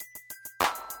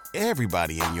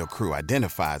Everybody in your crew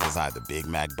identifies as either Big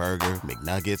Mac Burger,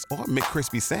 McNuggets, or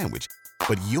McCrispy Sandwich.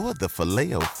 But you're the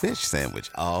Filet-O-Fish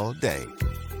Sandwich all day.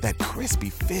 That crispy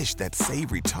fish, that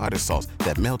savory tartar sauce,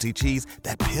 that melty cheese,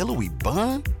 that pillowy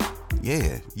bun.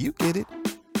 Yeah, you get it.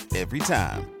 Every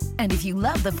time. And if you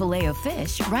love the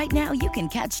Filet-O-Fish, right now you can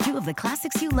catch two of the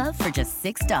classics you love for just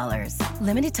 $6.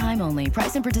 Limited time only.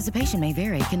 Price and participation may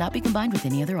vary. Cannot be combined with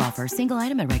any other offer. Single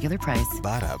item at regular price.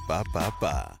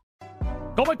 Ba-da-ba-ba-ba.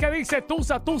 ¿Cómo es que dice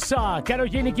Tusa? Karol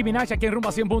G, Nicki Minaj, aquí en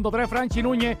Rumba 100.3, Franchi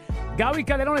Núñez, Gaby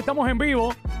Calderón, estamos en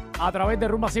vivo a través de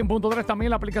Rumba 100.3, también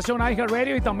la aplicación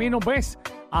iHeartRadio y también nos ves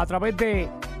a través de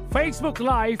Facebook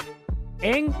Live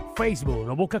en Facebook.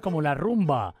 Nos buscas como La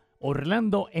Rumba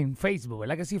Orlando en Facebook,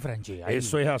 ¿verdad que sí, Franchi? Ahí.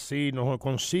 Eso es así, nos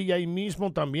consigue ahí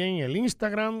mismo también en el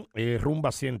Instagram,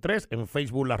 Rumba 103, en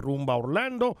Facebook La Rumba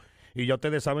Orlando. Y ya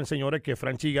ustedes saben, señores, que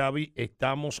Franchi y Gaby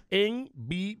estamos en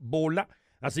Vivola.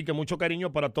 Así que mucho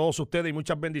cariño para todos ustedes y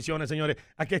muchas bendiciones, señores.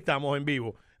 Aquí estamos en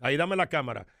vivo. Ahí dame la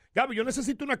cámara. Gaby, yo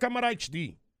necesito una cámara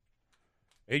HD.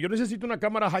 Yo necesito una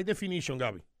cámara High Definition,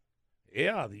 Gaby.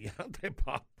 Adiante,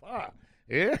 papá.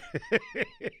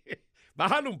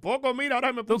 Bájale un poco, mira,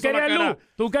 ahora me puso la cara.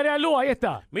 ¿Tú querías luz? Ahí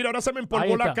está. Mira, ahora se me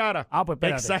empolvó la cara. Pues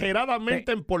espérate.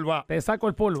 Exageradamente empolvada. Te saco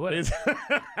el polvo.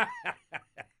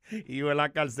 Y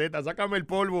la calceta, sácame el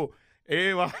polvo.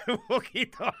 Baja un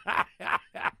poquito.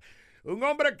 Un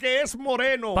hombre que es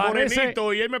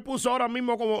morenito, y él me puso ahora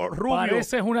mismo como rubio.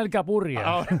 Pareces una alcapurria.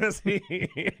 Ahora sí.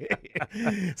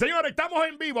 Señores, estamos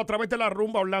en vivo a través de La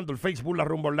Rumba Orlando, el Facebook La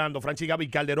Rumba Orlando, Franchi y Gaby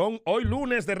Calderón. Hoy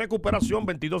lunes de recuperación,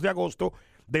 22 de agosto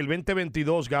del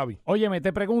 2022, Gaby. Óyeme,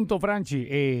 te pregunto,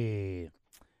 Franchi,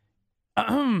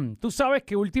 tú sabes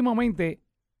que últimamente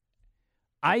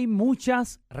hay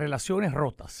muchas relaciones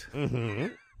rotas. Uh-huh.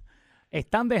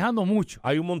 Están dejando mucho.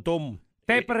 Hay un montón.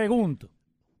 Te pregunto.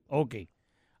 Ok.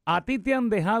 ¿A ti te han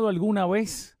dejado alguna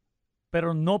vez,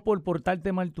 pero no por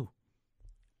portarte mal tú?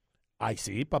 Ay,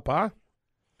 sí, papá.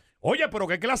 Oye, pero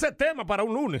 ¿qué clase de tema para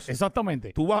un lunes?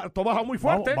 Exactamente. Tú has bajado muy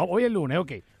fuerte. Hoy es lunes,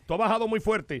 ok. Tú has bajado muy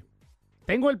fuerte.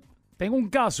 Tengo un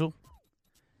caso,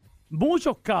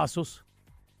 muchos casos,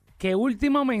 que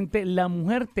últimamente la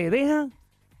mujer te deja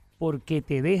porque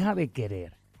te deja de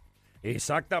querer.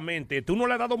 Exactamente. Tú no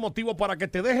le has dado motivo para que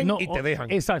te dejen y te dejan.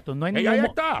 Exacto. No hay ahí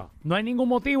está. No hay ningún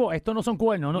motivo. Esto no son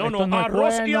cuernos. No,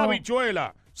 arroz y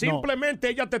habichuela. Simplemente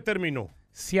ella te terminó.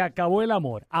 Se acabó el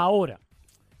amor. Ahora,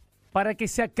 para que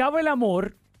se acabe el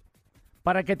amor,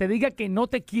 para que te diga que no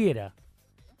te quiera,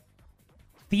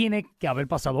 tiene que haber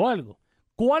pasado algo.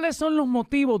 ¿Cuáles son los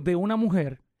motivos de una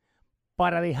mujer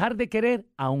para dejar de querer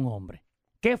a un hombre?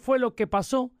 ¿Qué fue lo que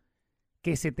pasó?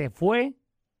 Que se te fue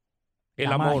el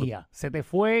amor. Magia. Se te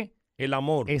fue el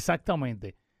amor.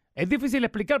 Exactamente. Es difícil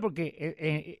explicar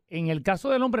porque en el caso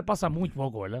del hombre pasa muy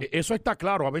poco, ¿verdad? Eso está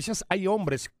claro. A veces hay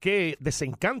hombres que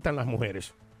desencantan las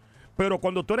mujeres. Pero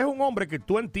cuando tú eres un hombre que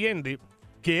tú entiendes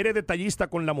que eres detallista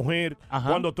con la mujer, Ajá.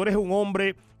 Cuando tú eres un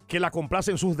hombre que la complace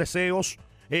en sus deseos,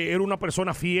 eres una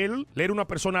persona fiel, eres una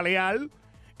persona leal,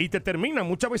 y te terminan.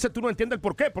 Muchas veces tú no entiendes el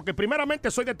por qué. Porque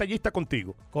primeramente soy detallista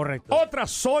contigo. Correcto. Otra,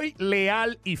 soy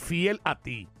leal y fiel a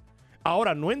ti.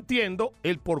 Ahora, no entiendo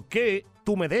el por qué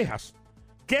tú me dejas.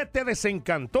 ¿Qué te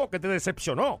desencantó? ¿Qué te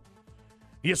decepcionó?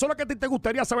 Y eso es lo que a ti te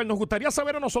gustaría saber. Nos gustaría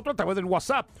saber a nosotros a través del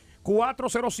WhatsApp.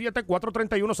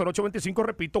 407-431-0825.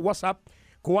 Repito, WhatsApp.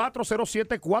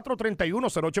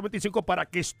 407-431-0825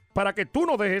 para que tú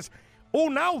nos dejes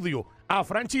un audio a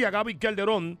Franchi y a Gaby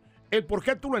Calderón. El por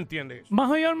qué tú lo entiendes.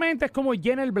 Mayormente es como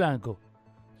llena el blanco.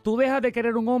 Tú dejas de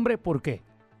querer un hombre, ¿por qué?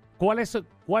 ¿Cuáles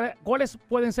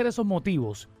pueden ser esos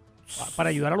motivos para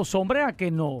ayudar a los hombres a que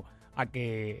no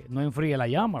enfríe la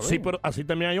llama? ¿verdad? Sí, pero así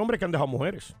también hay hombres que han dejado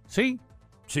mujeres. ¿Sí?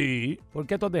 Sí. ¿Por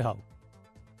qué tú has dejado?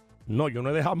 No, yo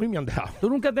no he dejado, a mí me han dejado. ¿Tú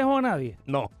nunca has dejado a nadie?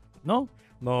 No. ¿No?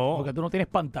 No. Porque tú no tienes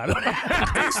pantalón.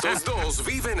 Estos dos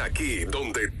viven aquí,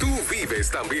 donde tú vives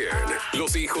también.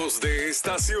 Los hijos de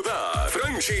esta ciudad.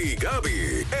 Franchi y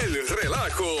Gaby, el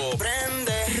relajo.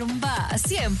 Prende. Rumba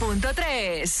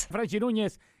 100.3. Franchi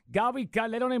Núñez, Gaby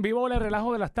Calderón en vivo, el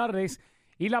relajo de las tardes.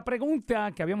 Y la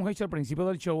pregunta que habíamos hecho al principio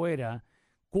del show era,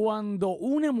 cuando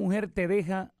una mujer te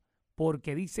deja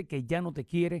porque dice que ya no te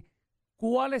quiere,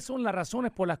 ¿cuáles son las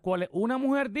razones por las cuales una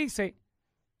mujer dice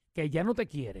que ya no te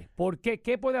quiere? ¿Por qué?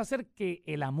 ¿Qué puede hacer que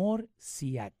el amor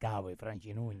se acabe,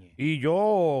 Franchi Núñez? Y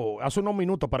yo, hace unos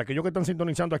minutos, para aquellos que están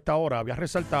sintonizando a esta hora, había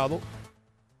resaltado,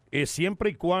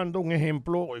 siempre y cuando, un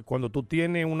ejemplo, cuando tú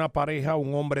tienes una pareja,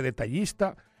 un hombre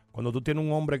detallista, cuando tú tienes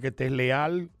un hombre que te es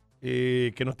leal,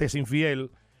 que no estés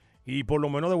infiel, y por lo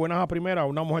menos de buenas a primeras,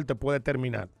 una mujer te puede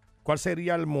terminar. ¿Cuál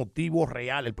sería el motivo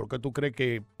real, el por qué tú crees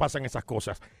que pasan esas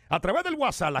cosas? A través del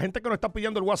WhatsApp, la gente que nos está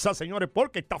pidiendo el WhatsApp, señores,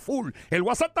 porque está full. El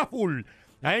WhatsApp está full.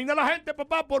 Ahí viene la gente,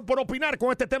 papá, por opinar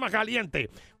con este tema caliente.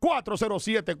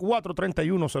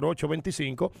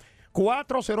 407-431-0825.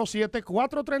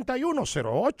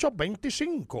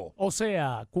 407-431-0825. O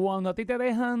sea, cuando a ti te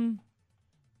dejan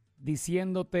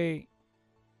diciéndote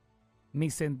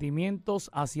mis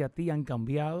sentimientos hacia ti han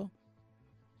cambiado,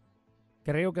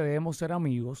 creo que debemos ser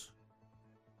amigos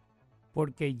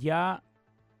porque ya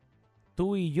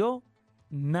tú y yo,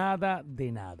 nada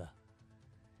de nada.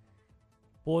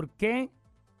 ¿Por qué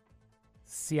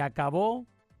se acabó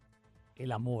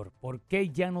el amor? ¿Por qué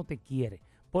ya no te quiere?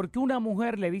 ¿Por qué una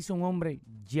mujer le dice a un hombre,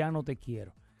 ya no te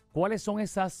quiero? ¿Cuáles son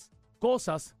esas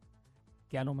cosas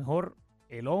que a lo mejor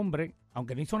el hombre,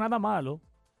 aunque no hizo nada malo,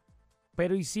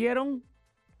 pero hicieron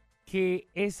que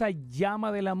esa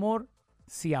llama del amor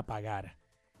se apagara?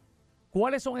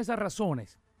 ¿Cuáles son esas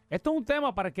razones? Esto es un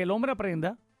tema para que el hombre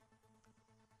aprenda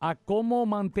a cómo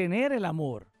mantener el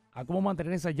amor, a cómo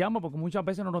mantener esa llama, porque muchas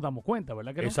veces no nos damos cuenta,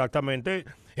 ¿verdad que no? Exactamente.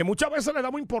 Y muchas veces le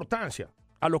damos importancia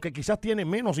a lo que quizás tiene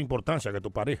menos importancia que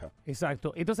tu pareja.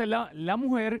 Exacto. Entonces la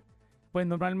mujer, pues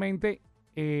normalmente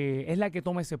es la que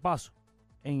toma ese paso.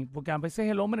 Porque a veces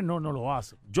el hombre no lo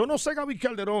hace. Yo no sé, Gaby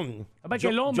Calderón.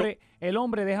 El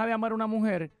hombre deja de amar a una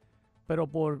mujer, pero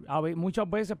muchas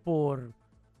veces por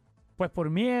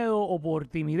miedo o por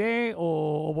timidez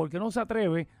o porque no se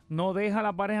atreve, no deja a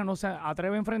la pareja, no se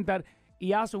atreve a enfrentar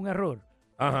y hace un error.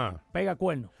 Ajá. Pega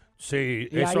cuerno. Sí.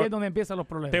 Y ahí es donde empiezan los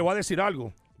problemas. Te voy a decir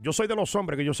algo. Yo soy de los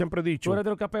hombres que yo siempre he dicho. Tú eres de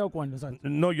los que ha pegado cuernos, ¿sabes?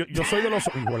 No, yo soy de los...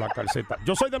 Hijo, la calceta.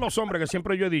 Yo soy de los hombres que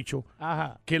siempre yo he dicho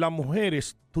que las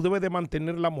mujeres, tú debes de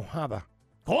mantenerla mojada.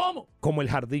 ¿Cómo? Como el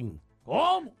jardín.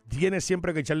 ¿Cómo? Tienes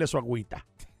siempre que echarle su agüita.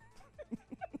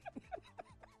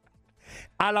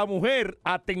 A la mujer,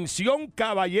 atención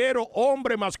caballero,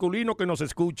 hombre masculino que nos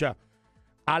escucha.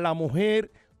 A la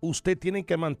mujer usted tiene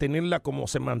que mantenerla como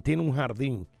se mantiene un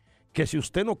jardín. Que si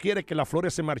usted no quiere que las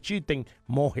flores se marchiten,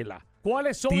 mójela.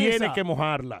 ¿Cuáles son Tiene que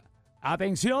mojarla.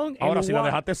 Atención. Ahora, si la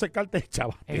dejaste secar, te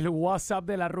echaba. El WhatsApp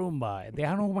de la rumba.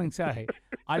 Déjanos un mensaje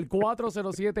al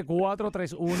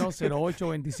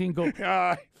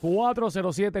 407-431-0825.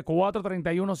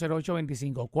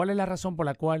 407-431-0825. ¿Cuál es la razón por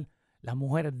la cual las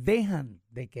mujeres dejan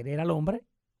de querer al hombre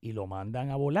y lo mandan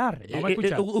a volar? Vamos a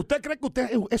escuchar. ¿Usted cree que usted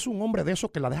es un hombre de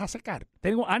esos que la deja secar?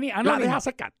 Tengo anónima. La deja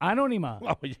secar. Anónima.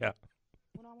 Oh, yeah.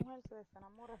 Una mujer se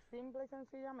desenamora simple y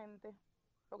sencillamente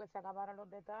porque se acabaron los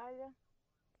detalles,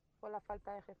 por la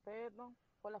falta de respeto,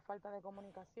 por la falta de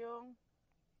comunicación,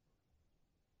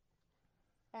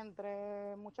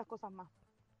 entre muchas cosas más.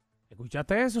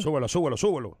 ¿Escuchaste eso? Súbelo.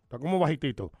 Está como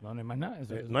bajitito. No hay más nada.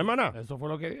 ¿No hay más nada? Eso fue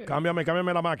lo que dije. Cámbiame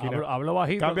la máquina. Hablo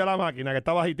bajito. Cambia la máquina, que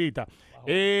está bajitita.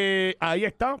 Ahí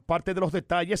está, parte de los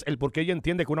detalles, el por qué ella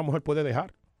entiende que una mujer puede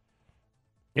dejar.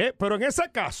 Pero en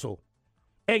ese caso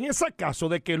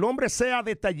de que el hombre sea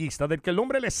detallista, de que el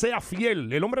hombre le sea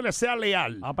fiel, el hombre le sea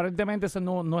leal. Aparentemente eso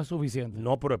no es suficiente.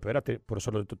 No, pero espérate, por eso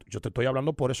yo te estoy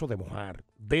hablando por eso de mojar.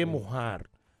 De mojar.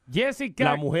 Jessica.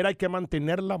 La mujer hay que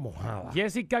mantenerla mojada.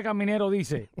 Jessica Caminero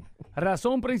dice,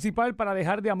 razón principal para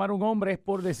dejar de amar a un hombre es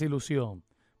por desilusión.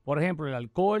 Por ejemplo, el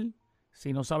alcohol,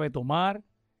 si no sabe tomar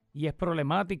y es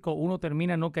problemático, uno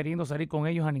termina no queriendo salir con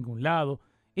ellos a ningún lado.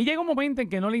 Y llega un momento en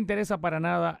que no le interesa para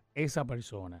nada esa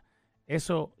persona.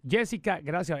 Eso, Jessica,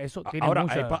 gracias. Eso tiene ahora,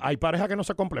 mucha... hay parejas que no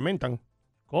se complementan.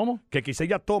 ¿Cómo? Que quizá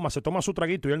ella se toma su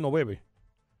traguito y él no bebe.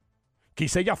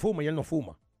 Quizá ella fuma y él no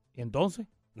fuma. ¿Y entonces?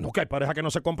 No, que hay parejas que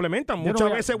no se complementan. Muchas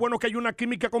veces es bueno que haya una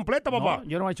química completa, papá. No,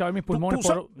 yo no voy a echar mis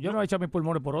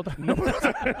pulmones por otra. No.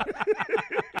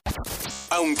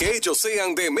 Aunque ellos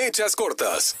sean de mechas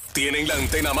cortas, tienen la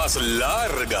antena más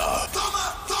larga.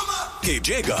 Que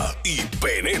llega y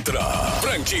penetra.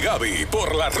 Franchi y Gaby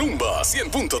por la rumba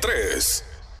 100.3.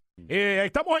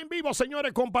 Estamos en vivo,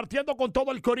 señores, compartiendo con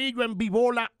todo el corillo en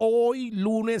Vivola hoy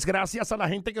lunes. Gracias a la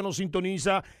gente que nos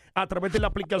sintoniza a través de la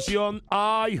aplicación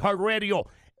iHeartRadio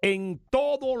en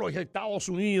todos los Estados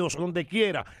Unidos, donde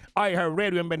quiera.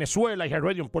 iHeartRadio en Venezuela,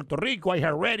 iHeartRadio en Puerto Rico,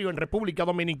 iHeartRadio en República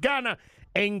Dominicana,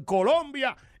 en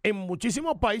Colombia, en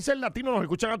muchísimos países latinos nos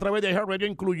escuchan a través de iHeartRadio,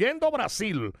 incluyendo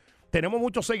Brasil. Tenemos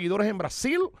muchos seguidores en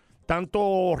Brasil,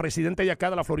 tanto residentes de acá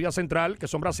de la Florida Central, que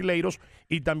son brasileiros,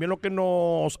 y también los que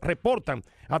nos reportan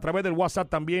a través del WhatsApp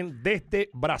también desde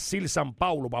Brasil, San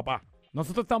Paulo, papá.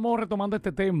 Nosotros estamos retomando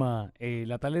este tema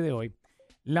la tarde de hoy.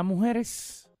 Las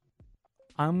mujeres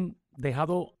han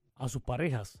dejado a sus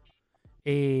parejas.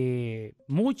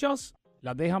 Muchas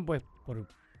las dejan por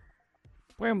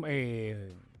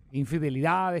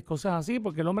infidelidades, cosas así,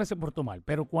 porque el hombre se portó mal.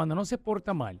 Pero cuando no se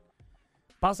porta mal,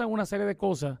 pasan una serie de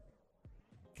cosas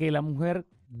que la mujer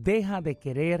deja de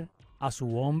querer a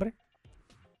su hombre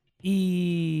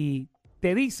y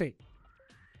te dice,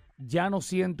 ya no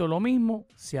siento lo mismo,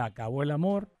 se acabó el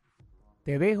amor,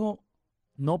 te dejo,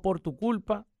 no por tu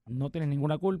culpa, no tienes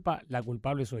ninguna culpa, la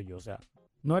culpable soy yo. O sea,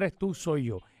 no eres tú, soy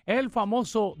yo. Es el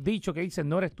famoso dicho que dice,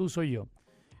 no eres tú, soy yo.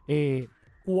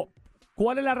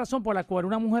 ¿Cuál es la razón por la cual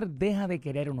una mujer deja de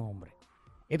querer a un hombre?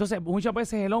 Entonces, muchas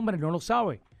veces el hombre no lo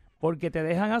sabe, porque te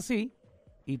dejan así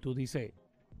y tú dices,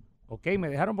 ok, me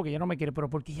dejaron porque ya no me quiere, pero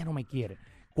 ¿por qué ya no me quiere?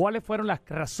 ¿Cuáles fueron las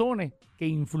razones que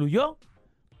influyó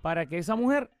para que esa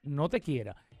mujer no te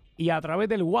quiera? Y a través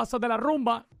del WhatsApp de la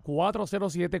rumba,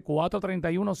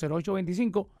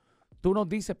 407-431-0825, tú nos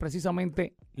dices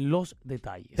precisamente los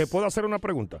detalles. ¿Te puedo hacer una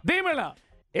pregunta? ¡Dímela!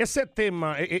 Ese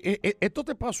tema, ¿esto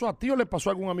te pasó a ti o le pasó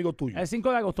a algún amigo tuyo? El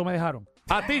 5 de agosto me dejaron.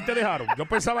 A ti te dejaron. Yo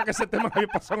pensaba que ese tema le había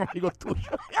pasado a un amigo tuyo.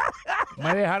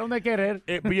 Me dejaron de querer.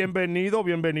 Bienvenido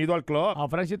al club. A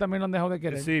Franchi también lo han dejado de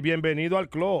querer. Sí, bienvenido al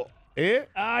club.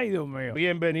 Ay, Dios mío.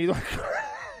 Bienvenido al club.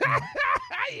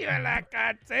 ¡Ay, a la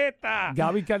cacheta!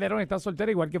 Gaby Calderón está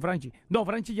soltera igual que Franchi. No,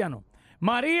 Franchi ya no.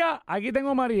 María, aquí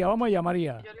tengo a María. Vamos allá,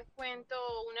 María. Yo les cuento,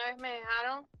 una vez me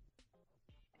dejaron,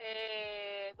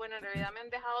 bueno, en realidad me han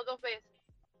dejado 2 veces.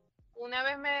 Una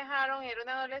vez me dejaron, era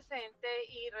una adolescente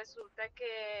y resulta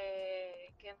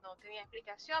que no tenía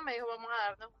explicación. Me dijo, vamos a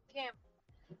darnos un tiempo.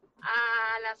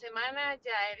 A la semana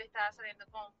ya él estaba saliendo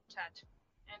con un muchacho.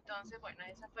 Entonces, bueno,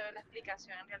 esa fue la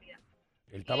explicación en realidad.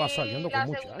 Él estaba saliendo con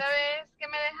muchachos. La segunda vez que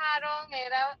me dejaron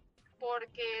era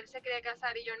porque él se quería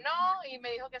casar y yo no, y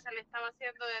me dijo que se le estaba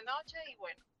haciendo de noche y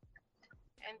bueno.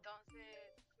 Entonces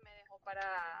me dejó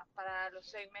para los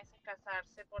 6 meses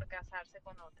casarse por casarse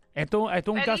con otra. Esto es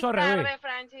un caso al revés. Feliz tarde,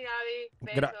 Franchi, Gaby.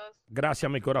 Besos.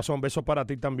 Gracias, mi corazón. Besos para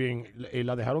ti también.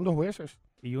 La dejaron 2 veces.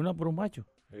 Y una por un macho.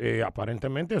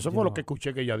 Aparentemente, eso fue lo que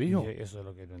escuché que ella dijo. Eso es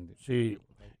lo que entendí. Sí.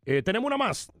 Tenemos una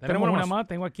más. Tenemos una más.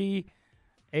 Tengo aquí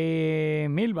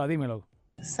Milva, dímelo.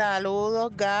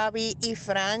 Saludos, Gaby y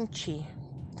Franchi.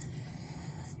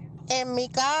 En mi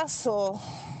caso,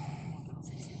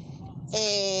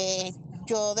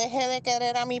 yo dejé de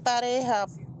querer a mi pareja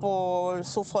por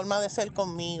su forma de ser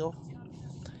conmigo.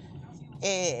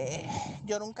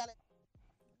 Yo nunca le...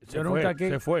 ¿Yo nunca qué?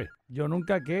 Se fue. ¿Yo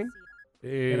nunca qué?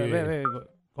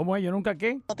 ¿Cómo es? ¿Yo nunca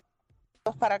qué?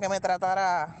 Para que me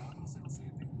tratara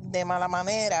de mala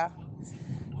manera.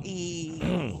 Y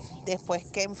después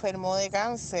que enfermó de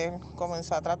cáncer,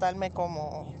 comenzó a tratarme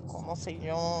como si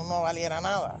yo no valiera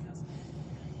nada.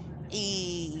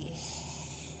 Y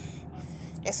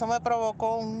eso me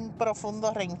provocó un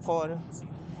profundo rencor.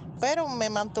 Pero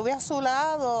me mantuve a su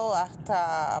lado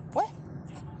hasta, pues,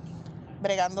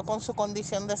 bregando con su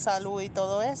condición de salud y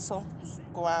todo eso.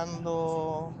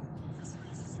 Cuando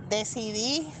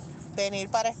decidí venir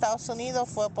para Estados Unidos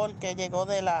fue porque llegó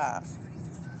de las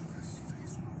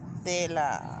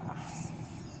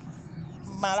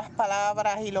malas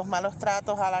palabras y los malos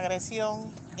tratos a la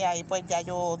agresión, y ahí pues ya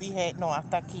yo dije, no,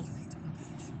 hasta aquí.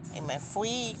 Y me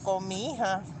fui con mi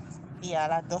hija y a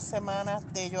las 2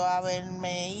 semanas de yo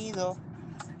haberme ido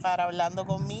para hablando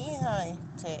con mi hija,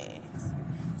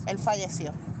 él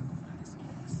falleció.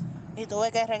 Y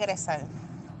tuve que regresar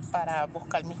para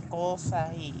buscar mis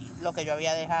cosas y lo que yo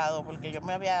había dejado, porque yo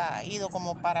me había ido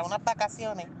como para unas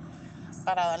vacaciones,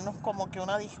 para darnos como que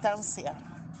una distancia,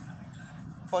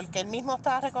 porque él mismo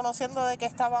estaba reconociendo de que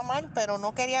estaba mal, pero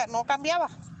no cambiaba.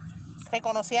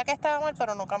 Reconocía que estaba mal,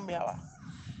 pero no cambiaba.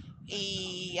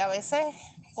 Y a veces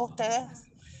ustedes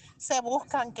se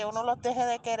buscan que uno los deje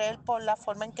de querer por la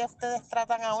forma en que ustedes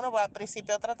tratan a uno, porque al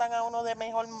principio tratan a uno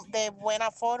de buena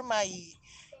forma y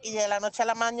de la noche a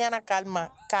la mañana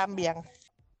cambian.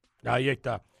 Ahí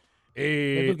está.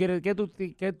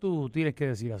 ¿Qué tú tienes que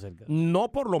decir acerca? No,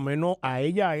 por lo menos a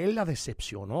él la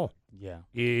decepcionó. Ya.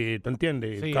 Y ¿te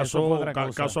entiendes? Sí,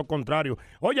 caso contrario.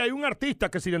 Oye, hay un artista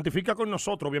que se identifica con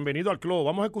nosotros. Bienvenido al club.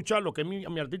 Vamos a escucharlo, que es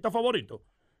mi artista favorito.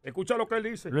 Escucha lo que él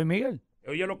dice. Luis Miguel.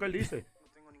 Oye lo que él dice. No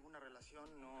tengo ninguna relación,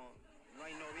 no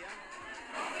hay novia.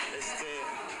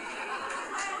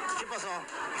 ¿Qué pasó?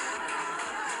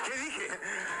 ¿Qué dije?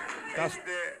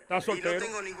 ¿Estás soltero? Y no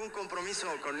tengo ningún compromiso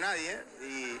con nadie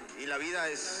y la vida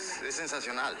es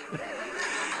sensacional.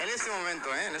 En este momento.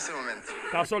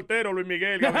 Estás soltero, Luis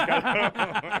Miguel.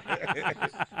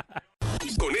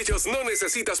 Con ellos no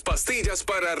necesitas pastillas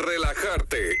para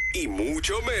relajarte y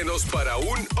mucho menos para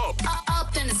un up.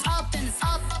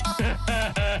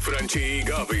 Franchi y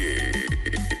Gaby,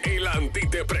 el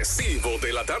antidepresivo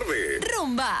de la tarde.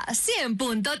 Rumba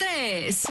 100.3.